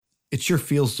it sure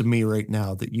feels to me right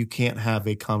now that you can't have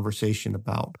a conversation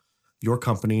about your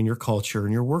company and your culture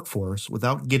and your workforce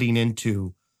without getting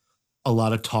into a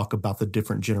lot of talk about the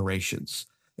different generations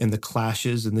and the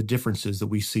clashes and the differences that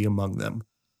we see among them.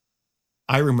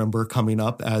 I remember coming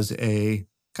up as a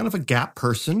kind of a gap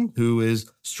person who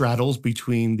straddles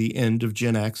between the end of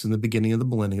Gen X and the beginning of the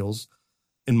millennials.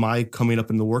 In my coming up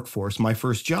in the workforce, my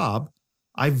first job,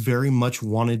 I very much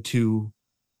wanted to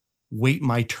wait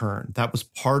my turn. That was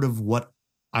part of what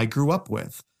I grew up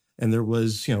with. And there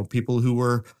was, people who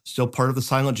were still part of the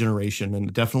silent generation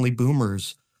and definitely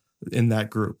boomers in that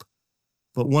group.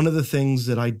 But one of the things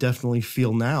that I definitely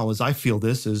feel now is I feel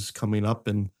this is coming up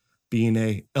and being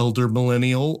a elder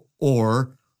millennial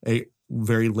or a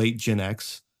very late Gen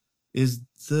X is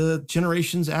the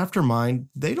generations after mine,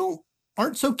 they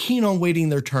aren't so keen on waiting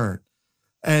their turn.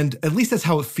 And at least that's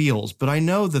how it feels. But I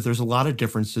know that there's a lot of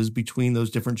differences between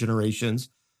those different generations.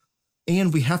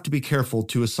 And we have to be careful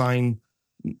to assign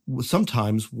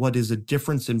sometimes what is a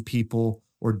difference in people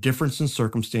or difference in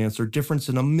circumstance or difference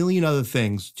in a million other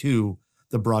things to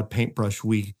the broad paintbrush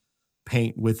we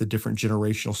paint with the different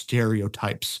generational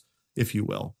stereotypes, if you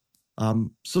will.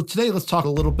 So today, let's talk a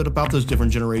little bit about those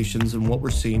different generations and what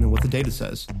we're seeing and what the data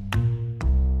says.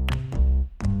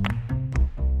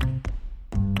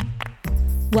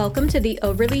 Welcome to the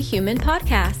Overly Human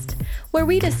podcast, where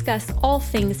we discuss all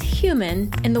things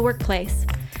human in the workplace,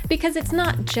 because it's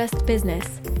not just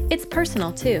business, it's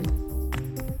personal too.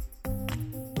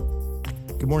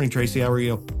 Good morning, Tracy. How are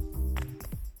you?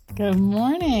 Good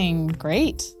morning.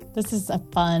 Great. This is a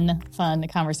fun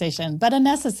conversation, but a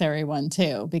necessary one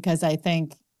too, because I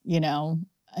think, now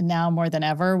more than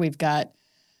ever, we've got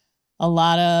a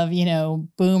lot of,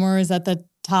 boomers at the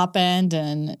top end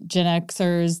and Gen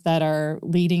Xers that are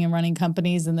leading and running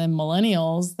companies, and then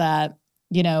millennials that,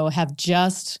 have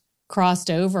just crossed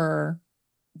over,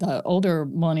 the older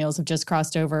millennials have just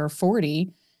crossed over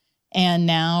 40 and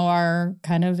now are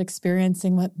kind of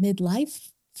experiencing what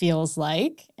midlife feels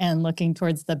like and looking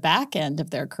towards the back end of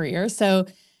their career. So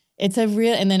it's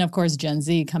and then of course, Gen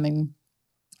Z coming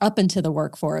up into the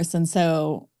workforce. And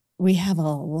so we have a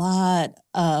lot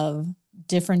of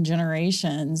different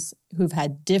generations who've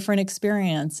had different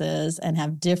experiences and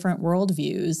have different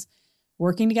worldviews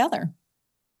working together.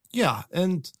 Yeah.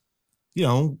 And,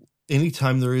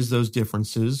 anytime there is those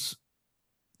differences,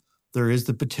 there is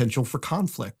the potential for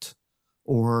conflict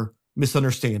or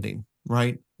misunderstanding,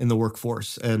 right, in the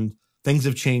workforce. And things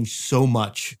have changed so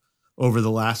much over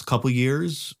the last couple of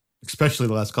years, especially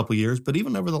the last couple of years, but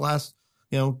even over the last,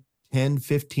 10,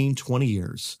 15, 20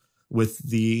 years with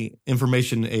the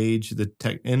information age,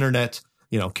 the internet,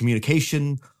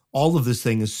 communication, all of this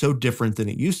thing is so different than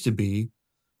it used to be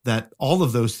that all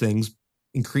of those things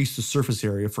increase the surface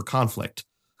area for conflict.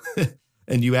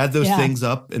 And you add those things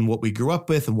up and what we grew up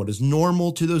with and what is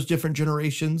normal to those different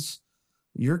generations,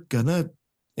 you're going to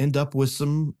end up with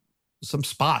some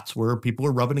spots where people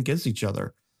are rubbing against each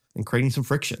other and creating some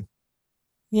friction.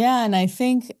 Yeah. And I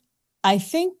think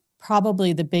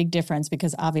probably the big difference,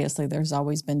 because obviously there's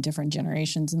always been different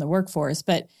generations in the workforce,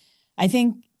 but I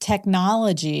think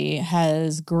technology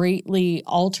has greatly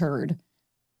altered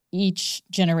each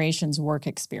generation's work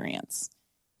experience.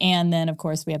 And then, of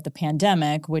course, we have the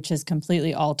pandemic, which has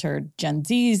completely altered Gen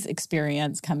Z's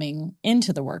experience coming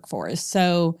into the workforce.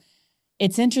 So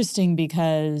it's interesting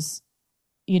because,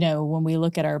 when we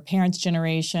look at our parents'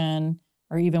 generation,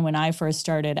 or even when I first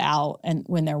started out and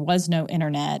when there was no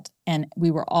internet and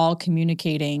we were all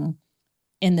communicating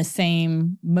in the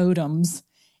same modems,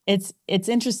 it's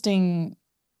interesting.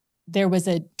 There was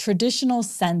a traditional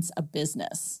sense of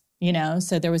business,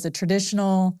 so there was a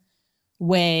traditional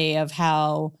way of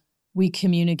how we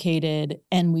communicated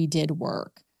and we did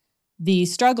work. The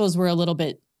struggles were a little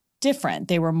bit different.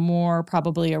 They were more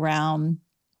probably around,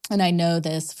 and I know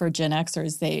this for Gen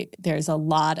Xers, there's a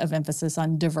lot of emphasis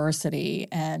on diversity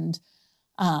and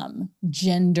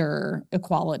gender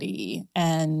equality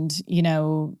and,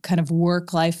 kind of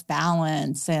work-life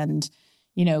balance and,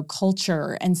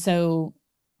 culture. And so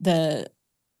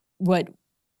what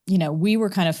we were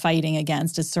kind of fighting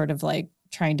against is sort of like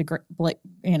trying to,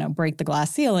 break the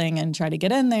glass ceiling and try to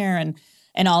get in there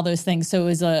and all those things. So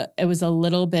it was a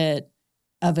little bit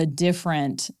of a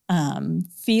different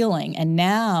feeling. And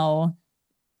now,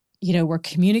 we're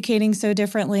communicating so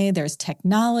differently. There's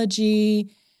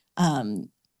technology.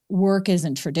 Work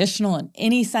isn't traditional in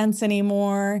any sense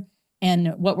anymore. And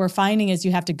what we're finding is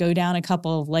you have to go down a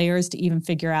couple of layers to even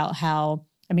figure out how,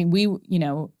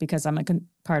 because I'm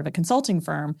part of a consulting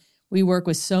firm, we work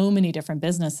with so many different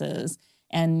businesses.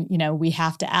 And, we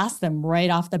have to ask them right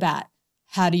off the bat,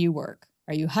 how do you work?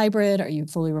 Are you hybrid? Are you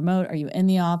fully remote? Are you in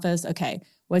the office? Okay.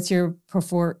 What's your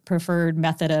preferred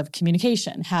method of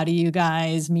communication? How do you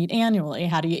guys meet annually?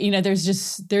 How do you,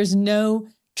 there's no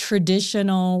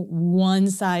traditional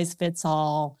one size fits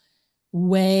all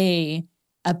way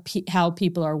of how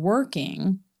people are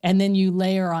working. And then you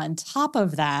layer on top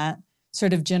of that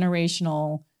sort of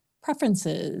generational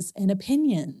preferences and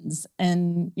opinions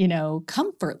and,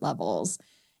 comfort levels.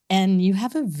 And you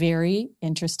have a very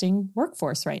interesting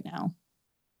workforce right now.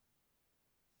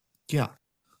 Yeah.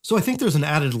 So I think there's an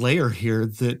added layer here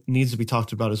that needs to be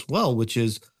talked about as well, which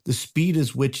is the speed at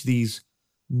which these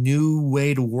new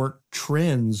way to work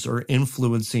trends are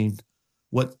influencing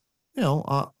what,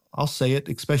 I'll say it,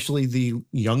 especially the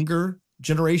younger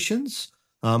generations.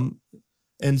 And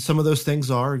some of those things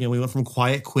are, we went from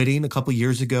quiet quitting a couple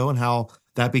years ago and how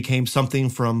that became something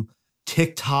from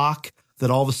TikTok that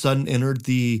all of a sudden entered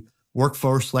the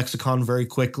workforce lexicon very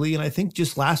quickly. And I think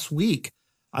just last week,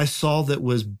 I saw that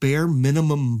was bare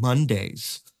minimum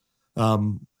Mondays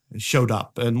showed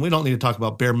up. And we don't need to talk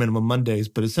about bare minimum Mondays,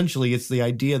 but essentially it's the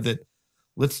idea that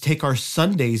let's take our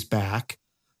Sundays back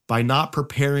by not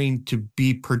preparing to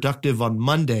be productive on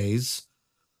Mondays,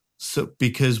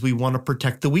 because we want to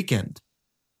protect the weekend.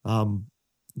 I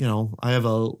have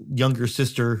a younger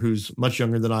sister who's much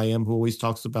younger than I am, who always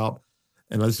talks about,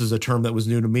 and this is a term that was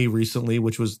new to me recently,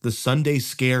 which was the Sunday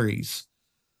scaries,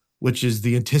 which is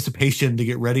the anticipation to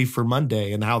get ready for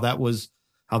Monday, and how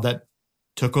that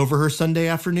took over her Sunday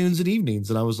afternoons and evenings.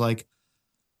 And I was like,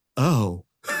 oh.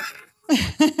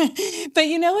 But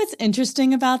what's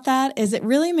interesting about that is it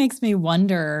really makes me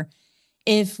wonder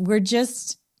if we're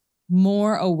just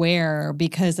more aware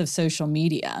because of social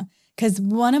media. Because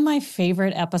one of my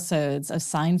favorite episodes of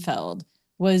Seinfeld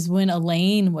was when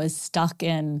Elaine was stuck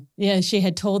in, she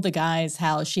had told the guys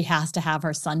how she has to have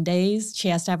her Sundays. She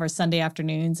has to have her Sunday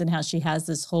afternoons, and how she has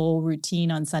this whole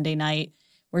routine on Sunday night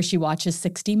where she watches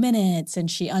 60 Minutes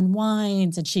and she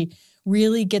unwinds and she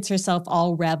really gets herself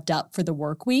all revved up for the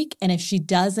work week. And if she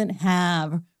doesn't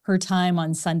have her time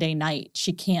on Sunday night,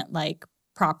 she can't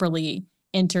properly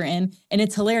enter in. And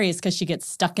it's hilarious because she gets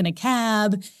stuck in a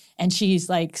cab and she's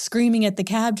screaming at the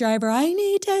cab driver, I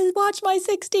need to watch my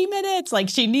 60 Minutes.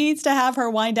 She needs to have her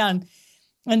wind down.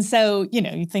 And so,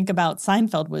 you think about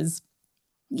Seinfeld was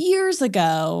years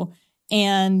ago,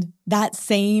 and that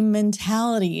same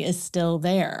mentality is still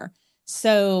there.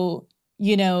 So,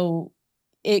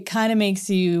 it kind of makes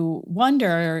you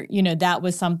wonder, that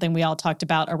was something we all talked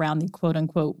about around the quote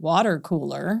unquote water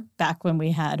cooler back when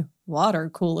we had water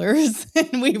coolers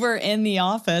and we were in the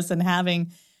office and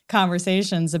having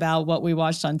conversations about what we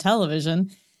watched on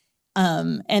television.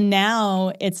 And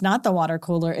now it's not the water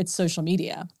cooler, it's social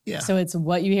media. Yeah. So it's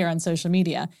what you hear on social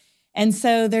media. And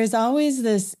so there's always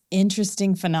this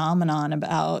interesting phenomenon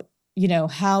about,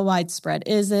 how widespread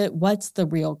is it? What's the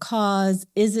real cause?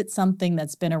 Is it something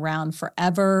that's been around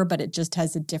forever, but it just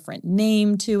has a different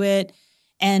name to it?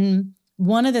 And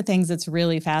one of the things that's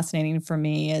really fascinating for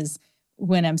me is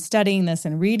when I'm studying this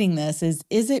and reading this is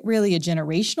it really a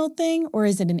generational thing or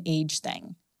is it an age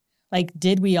thing?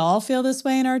 Did we all feel this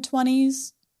way in our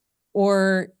 20s?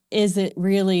 Or is it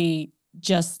really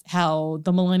just how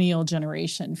the millennial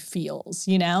generation feels,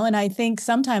 And I think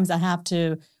sometimes I have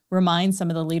to remind some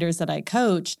of the leaders that I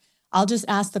coach, I'll just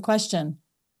ask the question,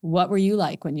 what were you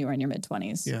like when you were in your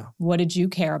mid-20s? Yeah. What did you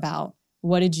care about?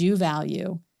 What did you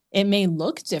value? It may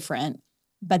look different,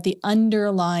 but the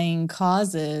underlying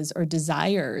causes or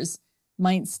desires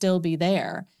might still be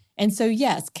there. And so,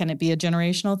 yes, can it be a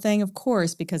generational thing? Of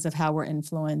course, because of how we're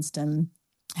influenced and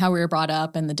how we were brought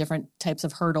up and the different types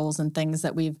of hurdles and things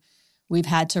that we've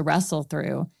had to wrestle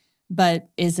through. But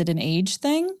is it an age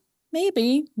thing?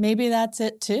 Maybe that's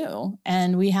it too.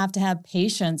 And we have to have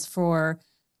patience for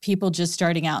people just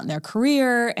starting out in their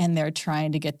career and they're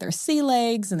trying to get their sea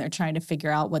legs and they're trying to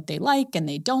figure out what they like and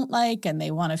they don't like and they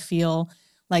want to feel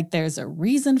like there's a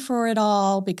reason for it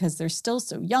all because they're still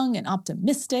so young and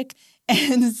optimistic.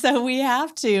 And so we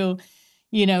have to,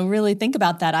 really think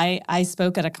about that. I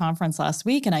spoke at a conference last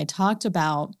week and I talked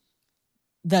about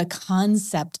the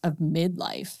concept of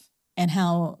midlife and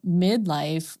how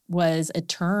midlife was a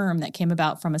term that came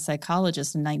about from a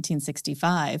psychologist in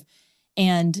 1965.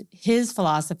 And his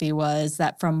philosophy was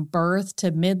that from birth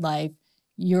to midlife,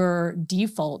 your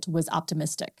default was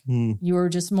optimistic. You were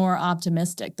just more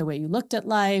optimistic, the way you looked at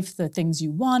life, the things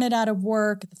you wanted out of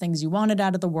work, the things you wanted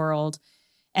out of the world.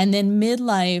 And then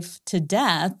midlife to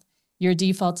death, your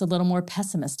default's a little more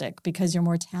pessimistic because your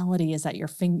mortality is at your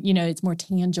it's more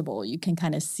tangible. You can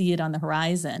kind of see it on the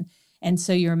horizon. And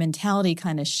so your mentality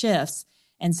kind of shifts.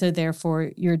 And so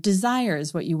therefore your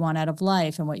desires, what you want out of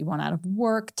life and what you want out of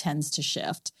work tends to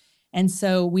shift. And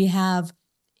so we have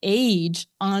age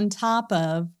on top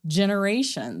of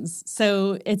generations.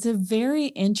 So it's a very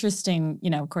interesting,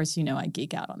 of course, I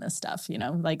geek out on this stuff,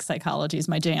 like psychology is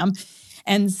my jam.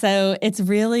 And so it's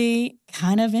really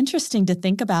kind of interesting to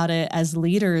think about it as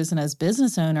leaders and as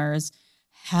business owners.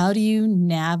 How do you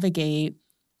navigate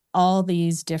all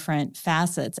these different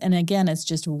facets? And again, it's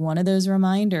just one of those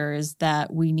reminders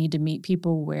that we need to meet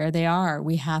people where they are.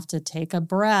 We have to take a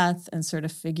breath and sort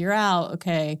of figure out,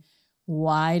 okay,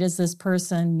 why does this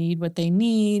person need what they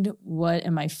need? What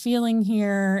am I feeling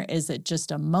here? Is it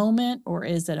just a moment or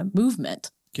is it a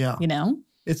movement? Yeah.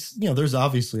 It's, there's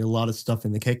obviously a lot of stuff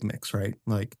in the cake mix, right?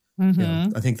 Like,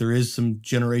 I think there is some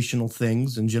generational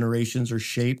things, and generations are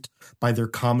shaped by their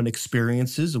common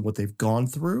experiences and what they've gone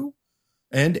through.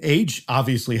 And age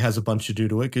obviously has a bunch to do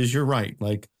to it, because you're right.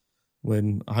 Like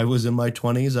when I was in my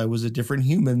 20s, I was a different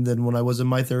human than when I was in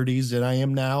my 30s, and I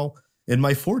am now in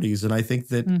my 40s. And I think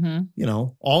that,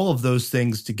 all of those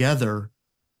things together,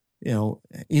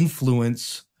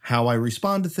 influence how I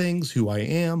respond to things, who I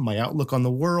am, my outlook on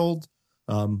the world.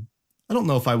 I don't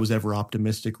know if I was ever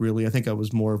optimistic, really. I think I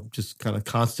was more just kind of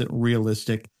constant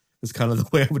realistic is kind of the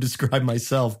way I would describe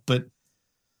myself. But,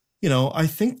 I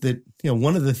think that,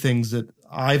 one of the things that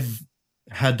I've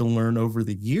had to learn over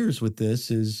the years with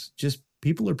this is just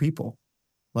people are people,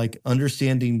 like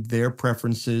understanding their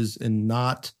preferences and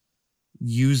not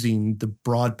using the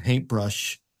broad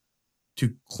paintbrush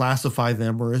to classify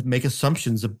them or make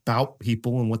assumptions about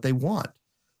people and what they want,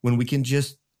 when we can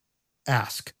just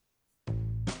ask.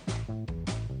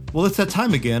 Well, it's that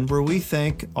time again where we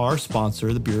thank our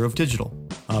sponsor, the Bureau of Digital,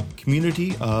 a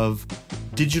community of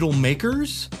digital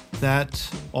makers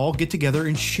that all get together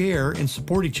and share and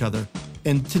support each other.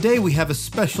 And today we have a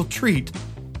special treat.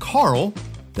 Carl,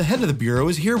 the head of the Bureau,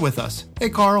 is here with us. Hey,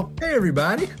 Carl. Hey,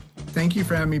 everybody. Thank you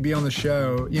for having me be on the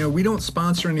show. We don't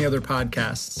sponsor any other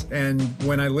podcasts. And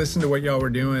when I listened to what y'all were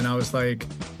doing, I was like,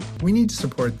 we need to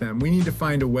support them. We need to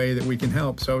find a way that we can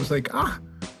help. So I was like,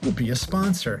 we'll be a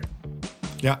sponsor.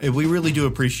 Yeah, we really do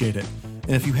appreciate it.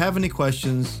 And if you have any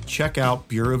questions, check out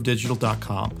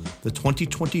bureauofdigital.com. The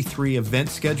 2023 event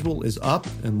schedule is up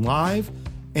and live.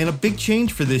 And a big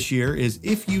change for this year is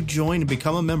if you join and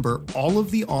become a member, all of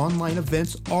the online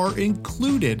events are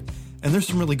included. And there's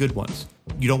some really good ones.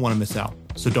 You don't want to miss out.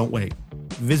 So don't wait.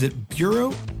 Visit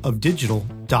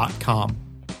bureauofdigital.com.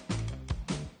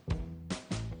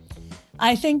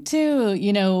 I think, too,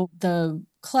 the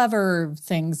clever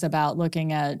things about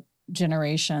looking at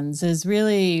generations is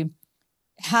really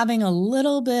having a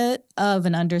little bit of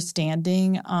an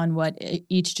understanding on what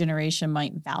each generation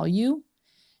might value.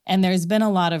 And there's been a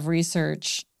lot of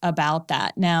research about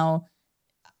that. Now,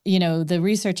 the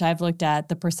research I've looked at,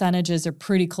 the percentages are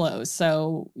pretty close.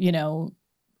 So,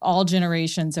 all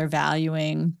generations are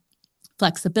valuing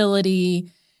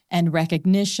flexibility and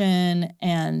recognition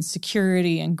and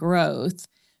security and growth.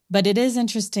 But it is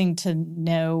interesting to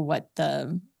know what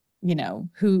the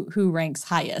who ranks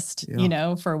highest,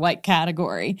 for what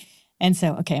category. And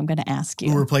so, okay, I'm going to ask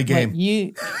you. We're play game.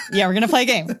 Yeah, we're going to play a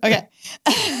game. Okay.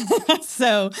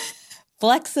 So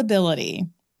flexibility.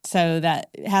 So that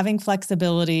having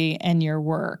flexibility in your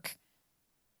work,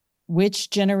 which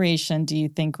generation do you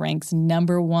think ranks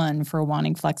number one for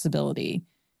wanting flexibility?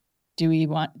 Do we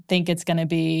think it's going to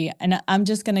be, and I'm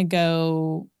just going to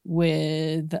go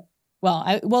with,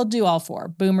 we'll do all four: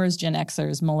 Boomers, Gen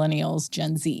Xers, Millennials,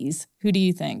 Gen Zs. Who do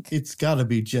you think? It's got to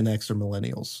be Gen X or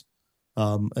Millennials.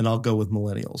 And I'll go with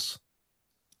Millennials.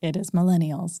 It is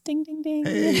Millennials. Ding, ding, ding.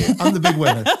 Hey, I'm the big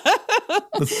winner.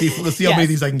 Let's see how many of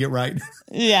these I can get right.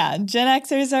 Yeah, Gen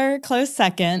Xers are close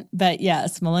second, but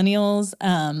yes, Millennials,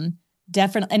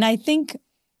 definitely. And I think,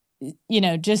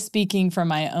 just speaking from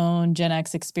my own Gen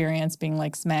X experience, being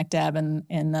like smack dab in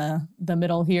the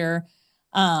middle here,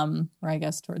 or I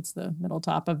guess towards the middle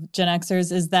top of Gen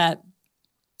Xers, is that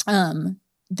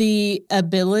the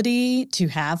ability to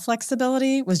have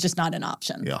flexibility was just not an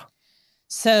option. Yeah.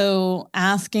 So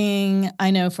I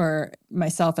know for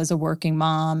myself as a working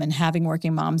mom and having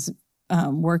working moms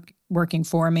working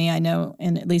for me, I know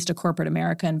in at least a corporate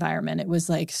America environment, it was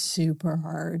like super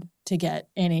hard to get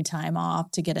any time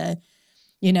off, to get a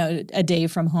day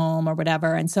from home or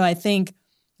whatever. And so I think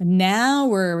now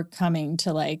we're coming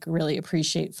to like really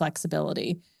appreciate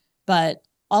flexibility. But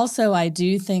also I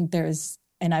do think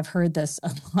and I've heard this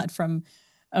a lot from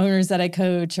owners that I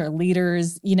coach or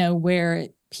leaders, where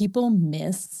people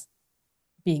miss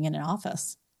being in an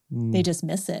office. They just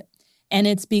miss it. And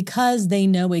it's because they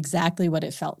know exactly what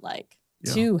it felt like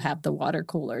to have the water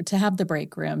cooler, to have the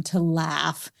break room, to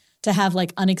laugh, to have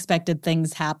like unexpected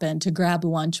things happen, to grab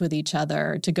lunch with each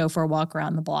other, to go for a walk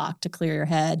around the block, to clear your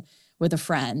head, with a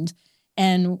friend.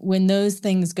 And when those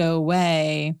things go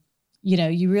away,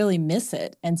 you really miss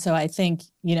it. And so I think,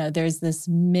 there's this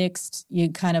mixed, you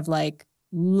kind of like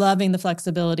loving the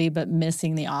flexibility, but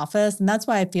missing the office. And that's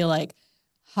why I feel like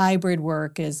hybrid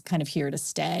work is kind of here to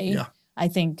stay. Yeah. I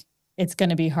think it's going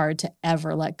to be hard to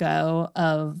ever let go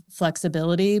of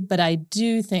flexibility, but I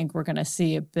do think we're going to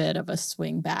see a bit of a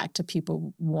swing back to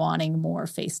people wanting more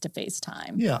face-to-face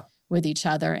time with each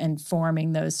other and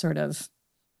forming those sort of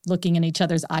looking in each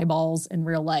other's eyeballs in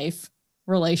real life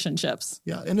relationships.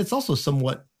 Yeah. And it's also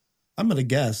somewhat, I'm going to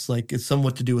guess, like it's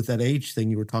somewhat to do with that age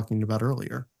thing you were talking about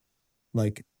earlier.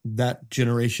 Like that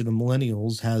generation of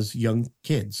millennials has young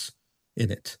kids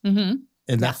in it. Mm-hmm.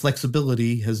 And that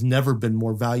flexibility has never been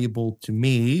more valuable to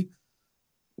me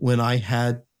when I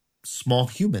had small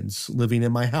humans living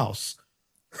in my house.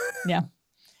 Yeah.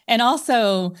 And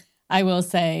also, I will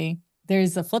say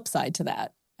there's a flip side to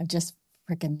that of just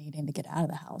freaking needing to get out of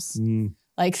the house.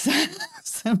 Like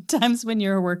sometimes when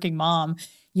you're a working mom,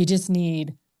 you just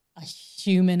need a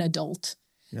human adult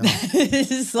that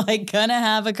is like going to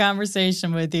have a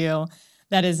conversation with you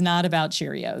that is not about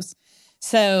Cheerios.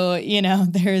 So,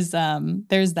 there's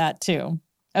that too.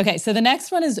 Okay, so the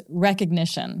next one is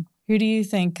recognition. Who do you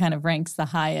think kind of ranks the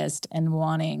highest and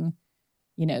wanting,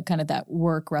 kind of that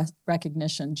work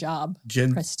recognition, job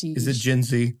prestige? Is it Gen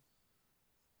Z?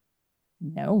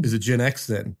 No. Is it Gen X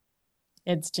then?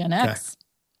 It's Gen X.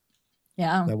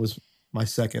 Yeah. That was my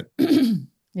second.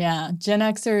 Yeah. Gen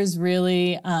Xers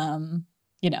really,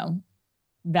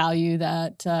 value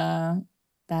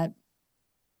that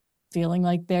feeling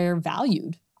like they're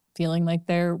valued, feeling like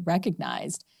they're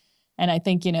recognized. And I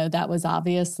think, that was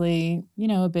obviously,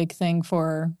 a big thing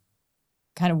for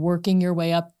kind of working your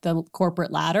way up the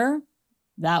corporate ladder.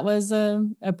 That was a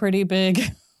pretty big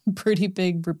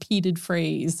repeated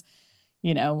phrase,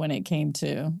 when it came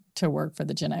to work for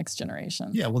the Gen X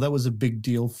generation. Yeah, well, that was a big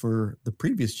deal for the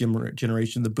previous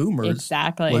generation, the boomers.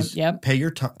 Exactly. Yep. Pay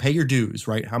your dues,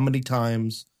 right? How many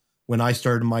times when I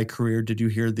started my career did you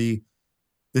hear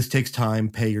this takes time,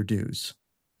 pay your dues?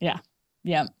 Yeah.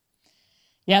 Yep.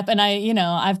 Yep. And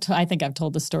I think I've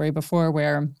told the story before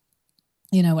where,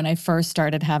 when I first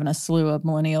started having a slew of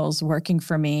millennials working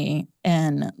for me,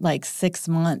 and like 6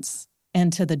 months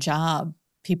into the job,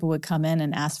 people would come in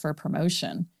and ask for a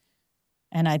promotion.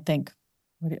 And I'd think,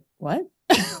 what?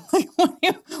 Like,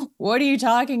 what are you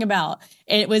talking about?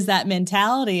 It was that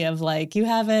mentality of like, you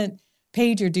haven't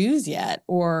paid your dues yet,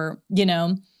 or,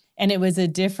 and it was a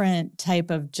different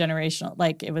type of generational,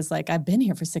 like, it was like, I've been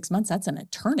here for 6 months. That's an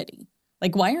eternity.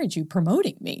 Like, why aren't you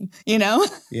promoting me?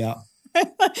 Yeah.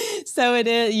 So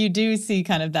you do see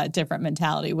kind of that different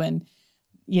mentality when,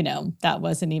 that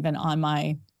wasn't even on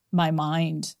my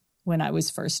mind when I was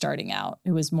first starting out.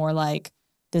 It was more like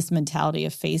this mentality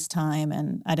of FaceTime,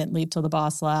 and I didn't leave till the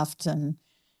boss left, and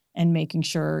making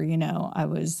sure, I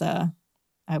was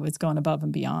going above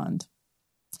and beyond.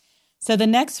 So the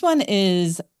next one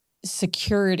is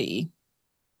security,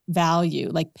 value,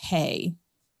 like pay.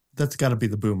 That's got to be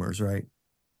the boomers, right?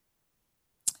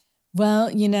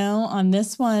 Well, on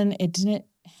this one, it didn't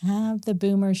have the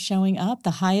boomers showing up.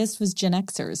 The highest was Gen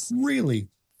Xers. Really?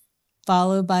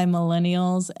 Followed by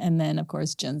millennials, and then, of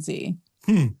course, Gen Z.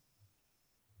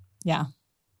 Yeah.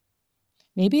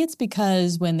 Maybe it's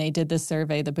because when they did this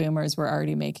survey, the boomers were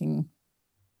already making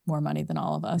more money than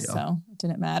all of us, so it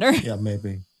didn't matter. Yeah,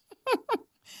 maybe.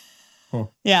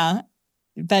 Yeah.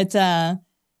 But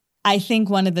I think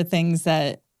one of the things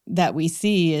that we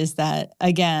see is that,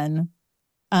 again,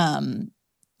 and,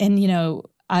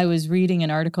 I was reading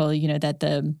an article,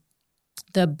 that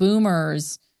the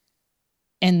boomers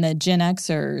and the Gen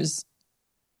Xers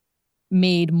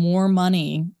made more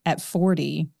money at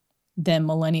 40 than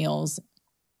millennials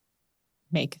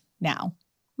make now.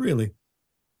 Really?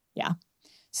 Yeah.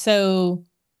 So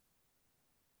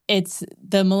it's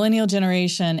the millennial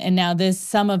generation. And now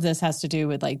some of this has to do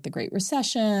with like the Great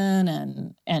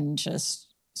Recession and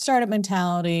just startup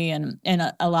mentality and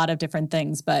a lot of different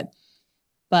things. But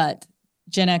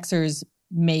Gen Xers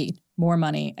made more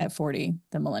money at 40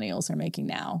 than millennials are making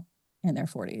now in their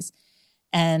 40s.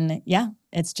 And yeah,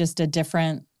 it's just a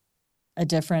different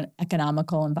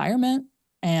economical environment,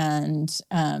 and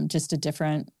just a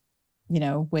different,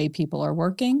 way people are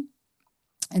working.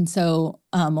 And so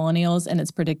millennials, and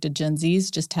it's predicted Gen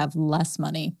Zs, just have less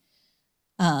money.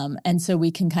 And so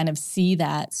we can kind of see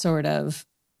that sort of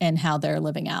in how they're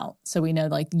living out. So we know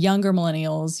like younger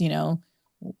millennials,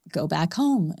 go back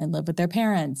home and live with their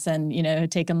parents, and,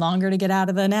 taking longer to get out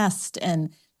of the nest.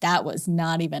 And that was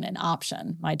not even an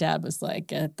option. My dad was like,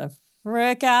 get the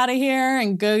frick out of here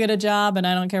and go get a job. And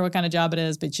I don't care what kind of job it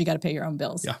is, but you got to pay your own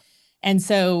bills. Yeah. And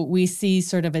so we see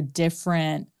sort of a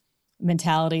different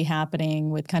mentality happening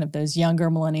with kind of those younger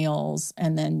millennials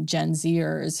and then Gen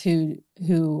Zers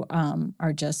who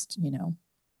are just,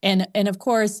 and of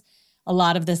course, a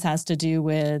lot of this has to do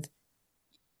with,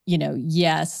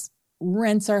 yes,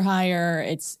 rents are higher.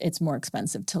 It's more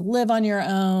expensive to live on your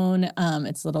own.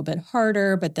 It's a little bit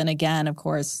harder, but then again, of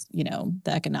course, the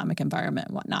economic environment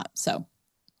and whatnot. So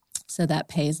that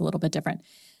pays a little bit different.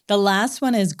 The last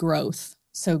one is growth.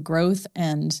 So growth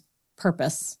and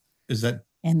purpose. Is that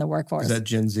in the workforce? Is that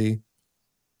Gen Z?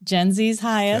 Gen Z's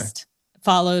highest,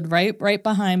 followed right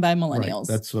behind by millennials. Right.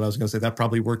 That's what I was going to say. That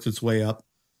probably worked its way up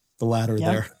the ladder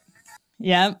there.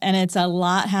 Yeah, and it's a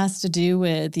lot has to do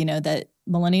with that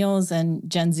millennials and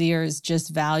Gen Zers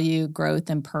just value growth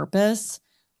and purpose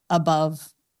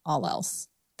above all else.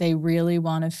 They really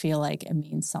want to feel like it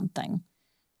means something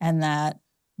and that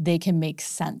they can make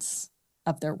sense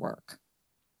of their work.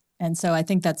 And so I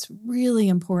think that's really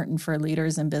important for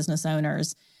leaders and business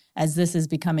owners as this is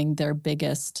becoming their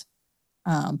biggest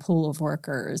pool of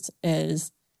workers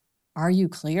is, are you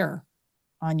clear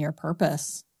on your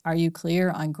purpose? Are you clear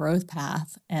on growth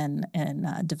path and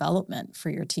development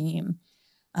for your team?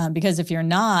 Because if you're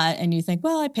not and you think,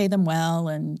 well, I pay them well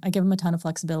and I give them a ton of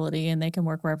flexibility and they can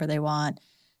work wherever they want,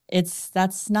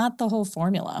 that's not the whole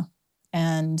formula.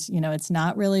 And, it's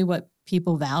not really what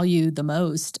people value the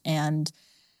most. And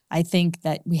I think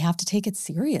that we have to take it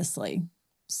seriously.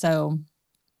 So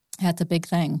that's a big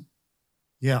thing.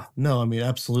 Yeah, no, I mean,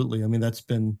 absolutely. I mean, that's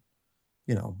been,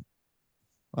 I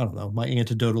don't know, my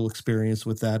anecdotal experience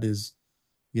with that is,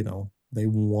 they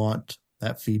want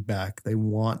that feedback. They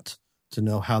want to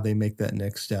know how they make that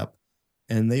next step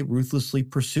and they ruthlessly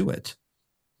pursue it,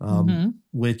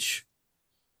 which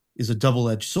is a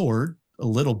double-edged sword a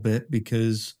little bit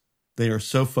because they are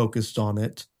so focused on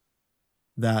it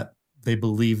that they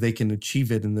believe they can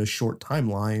achieve it in those short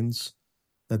timelines,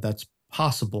 that's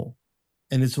possible.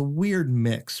 And it's a weird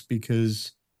mix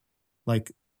because,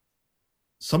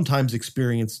 sometimes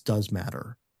experience does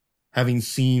matter. Having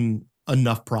seen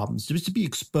enough problems, just to be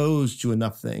exposed to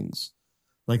enough things.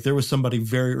 There was somebody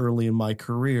very early in my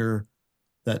career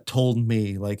that told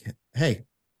me, hey,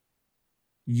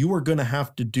 you are going to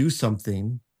have to do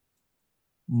something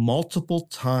multiple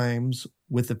times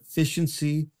with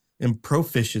efficiency and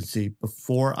proficiency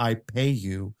before I pay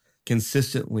you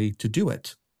consistently to do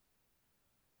it.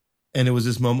 And it was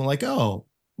this moment oh,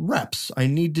 reps. I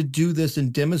need to do this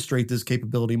and demonstrate this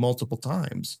capability multiple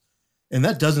times. And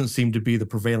that doesn't seem to be the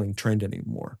prevailing trend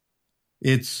anymore.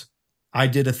 It's, I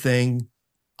did a thing.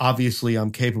 Obviously,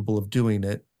 I'm capable of doing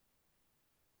it.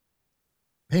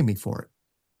 Pay me for it.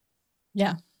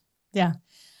 Yeah. Yeah.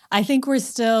 I think we're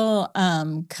still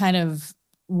kind of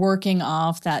working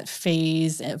off that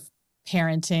phase of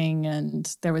parenting.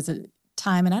 And there was a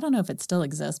time, and I don't know if it still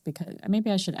exists because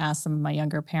maybe I should ask some of my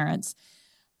younger parents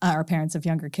or parents of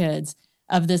younger kids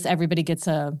of this, everybody gets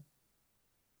a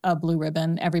blue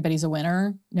ribbon. Everybody's a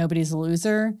winner. Nobody's a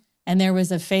loser. And there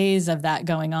was a phase of that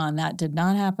going on. That did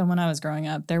not happen when I was growing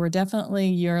up. There were definitely,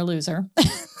 you're a loser.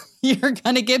 You're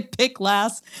going to get picked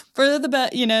last for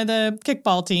the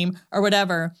kickball team or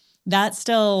whatever. That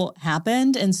still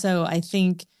happened. And so I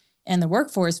think in the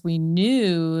workforce, we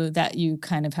knew that you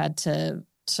kind of had to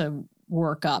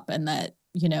work up and that,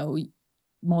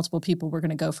 multiple people were going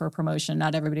to go for a promotion.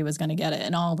 Not everybody was going to get it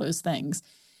and all those things.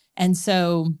 And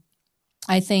so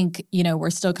I think, we're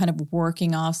still kind of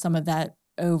working off some of that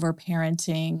over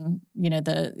parenting,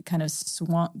 the kind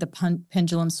of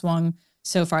pendulum swung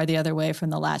so far the other way from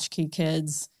the latchkey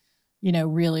kids,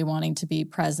 really wanting to be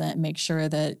present and make sure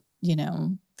that,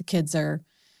 the kids are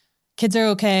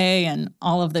okay and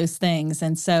all of those things.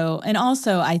 And so, and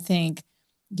also I think,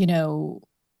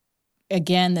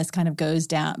 again, this kind of goes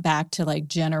back to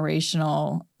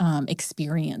generational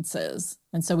experiences.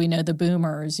 And so we know the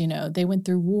boomers, they went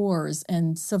through wars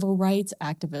and civil rights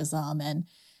activism and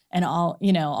all,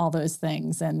 all those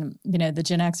things. And, the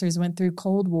Gen Xers went through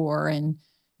Cold War and,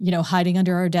 hiding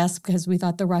under our desk because we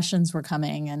thought the Russians were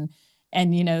coming and,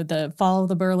 the fall of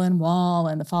the Berlin Wall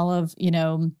and the fall of,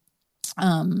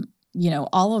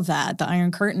 all of that, the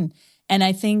Iron Curtain. And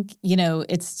I think,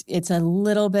 it's a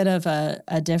little bit of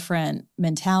a different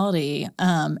mentality.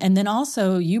 And then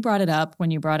also you brought it up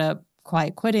when you brought up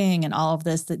quiet quitting and all of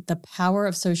this, that the power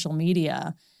of social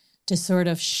media to sort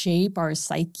of shape our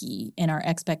psyche and our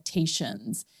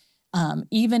expectations.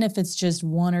 Even if it's just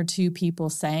one or two people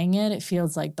saying it, it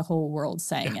feels like the whole world's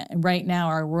saying it. And right now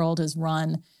our world is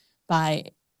run by,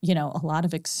 a lot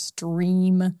of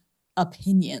extreme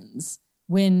opinions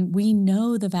when we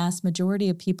know the vast majority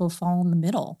of people fall in the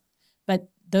middle. But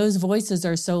those voices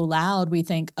are so loud, we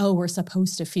think, oh, we're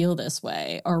supposed to feel this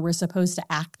way, or we're supposed to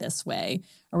act this way,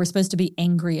 or we're supposed to be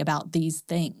angry about these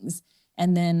things.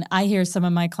 And then I hear some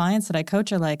of my clients that I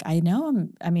coach are like, I know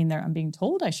I'm being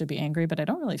told I should be angry, but I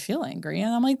don't really feel angry.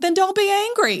 And I'm like, then don't be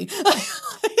angry.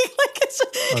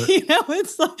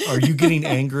 It's like, are you getting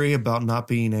angry about not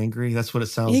being angry? That's what it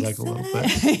sounds like a little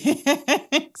bit.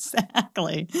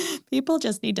 Exactly. People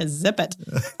just need to zip it.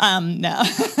 No.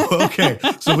 Okay.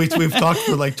 So we've talked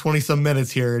for like 20 some minutes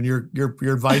here, and your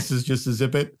advice is just to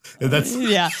zip it. And that's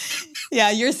Yeah.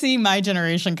 You're seeing my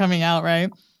generation coming out, right?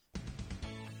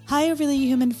 Hi, Overly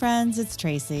Human friends. It's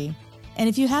Tracy. And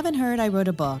if you haven't heard, I wrote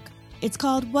a book. It's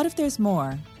called What If There's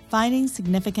More? Finding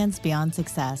Significance Beyond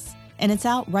Success. And it's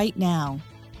out right now.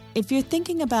 If you're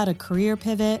thinking about a career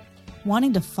pivot,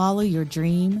 wanting to follow your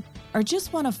dream, or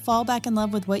just want to fall back in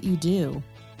love with what you do,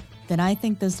 then I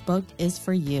think this book is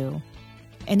for you.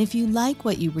 And if you like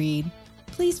what you read,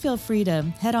 please feel free to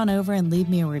head on over and leave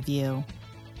me a review.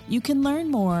 You can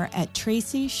learn more at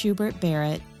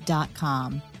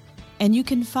tracyschubertbarrett.com. And you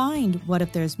can find What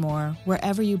If There's More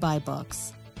wherever you buy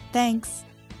books. Thanks.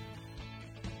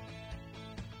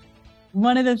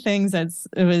 One of the things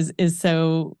is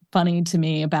so funny to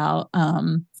me about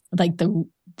like the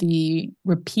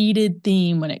repeated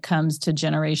theme when it comes to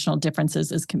generational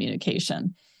differences is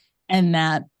communication, and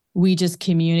that we just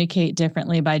communicate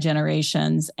differently by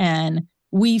generations. And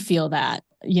we feel that,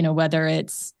 whether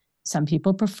it's some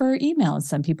people prefer emails,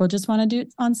 some people just want to do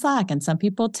it on Slack, and some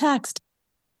people text.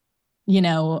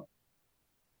 Yeah.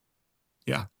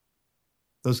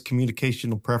 Those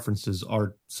communicational preferences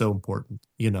are so important,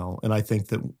 and I think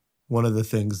that one of the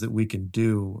things that we can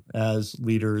do as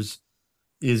leaders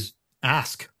is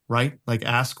ask, right? Like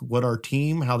ask what our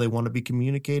team, how they want to be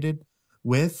communicated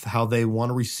with, how they want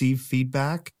to receive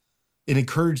feedback, and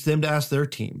encourage them to ask their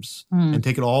teams and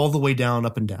take it all the way down,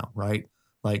 up and down, right?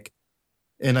 Like,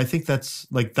 and I think that's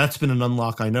been an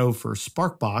unlock I know for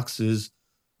Sparkbox is,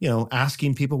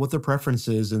 asking people what their preference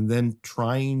is and then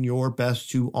trying your best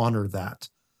to honor that.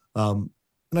 And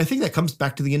I think that comes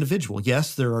back to the individual.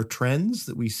 Yes, there are trends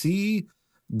that we see,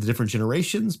 the different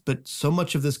generations, but so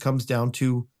much of this comes down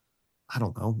to, I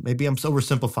don't know, maybe I'm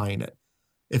oversimplifying it.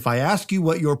 If I ask you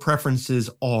what your preferences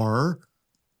are,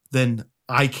 then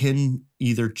I can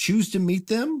either choose to meet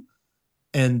them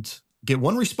and get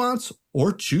one response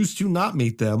or choose to not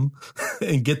meet them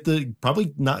and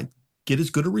probably not get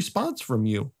as good a response from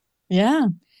you. Yeah.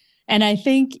 And I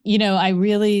think, I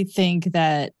really think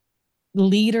that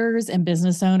leaders and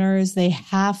business owners, they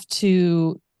have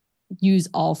to use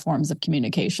all forms of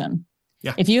communication.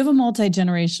 Yeah. If you have a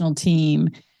multi-generational team,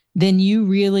 then you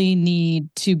really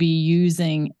need to be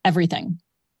using everything,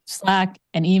 Slack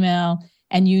and email,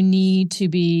 and you need to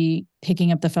be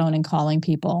picking up the phone and calling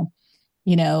people.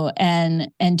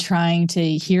 And trying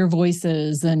to hear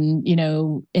voices and,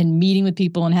 and meeting with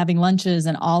people and having lunches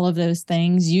and all of those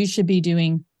things. You should be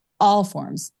doing all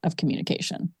forms of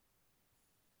communication.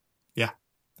 Yeah.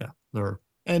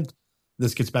 And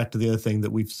this gets back to the other thing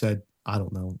that we've said, I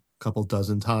don't know, a couple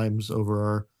dozen times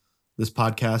over this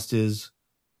podcast is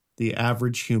the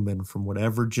average human from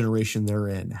whatever generation they're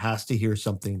in has to hear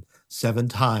something 7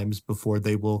 times before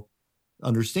they will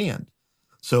understand.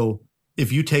 So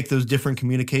if you take those different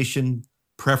communication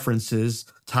preferences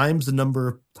times the number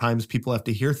of times people have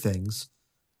to hear things,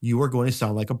 you are going to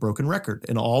sound like a broken record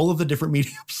in all of the different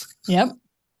mediums. Yep,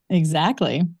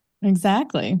 exactly.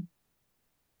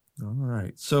 All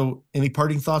right. So any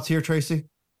parting thoughts here, Tracy?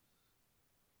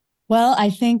 Well, I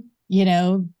think,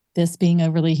 this being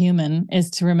overly human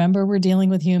is to remember we're dealing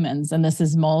with humans, and this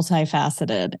is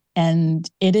multifaceted.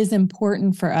 And it is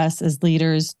important for us as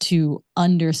leaders to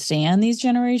understand these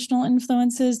generational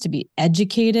influences, to be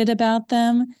educated about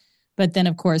them, but then,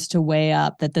 of course, to weigh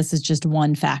up that this is just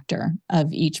one factor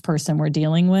of each person we're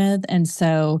dealing with. And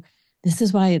so this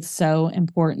is why it's so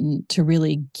important to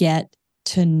really get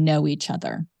to know each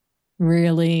other,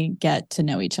 really get to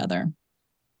know each other.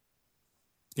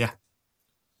 Yeah.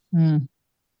 Mm.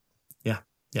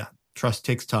 Yeah. Trust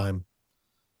takes time.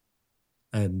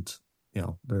 And,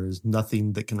 there is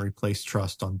nothing that can replace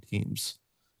trust on teams.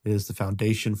 It is the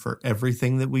foundation for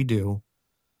everything that we do.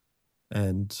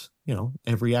 And,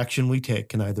 every action we take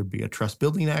can either be a trust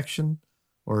building action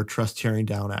or a trust tearing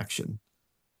down action.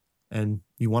 And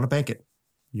you want to bank it.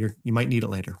 You might need it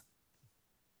later.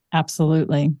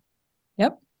 Absolutely.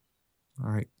 Yep. All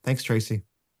right. Thanks, Tracy.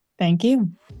 Thank you.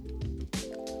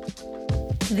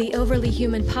 The Overly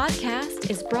Human podcast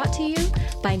is brought to you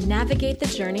by Navigate the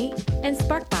Journey and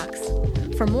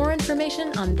Sparkbox. For more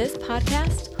information on this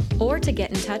podcast Or to get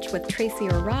in touch with Tracy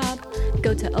or Rob,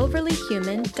 go to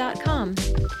overlyhuman.com.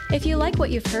 If you like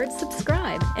what you've heard,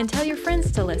 subscribe and tell your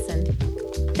friends to listen.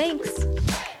 Thanks.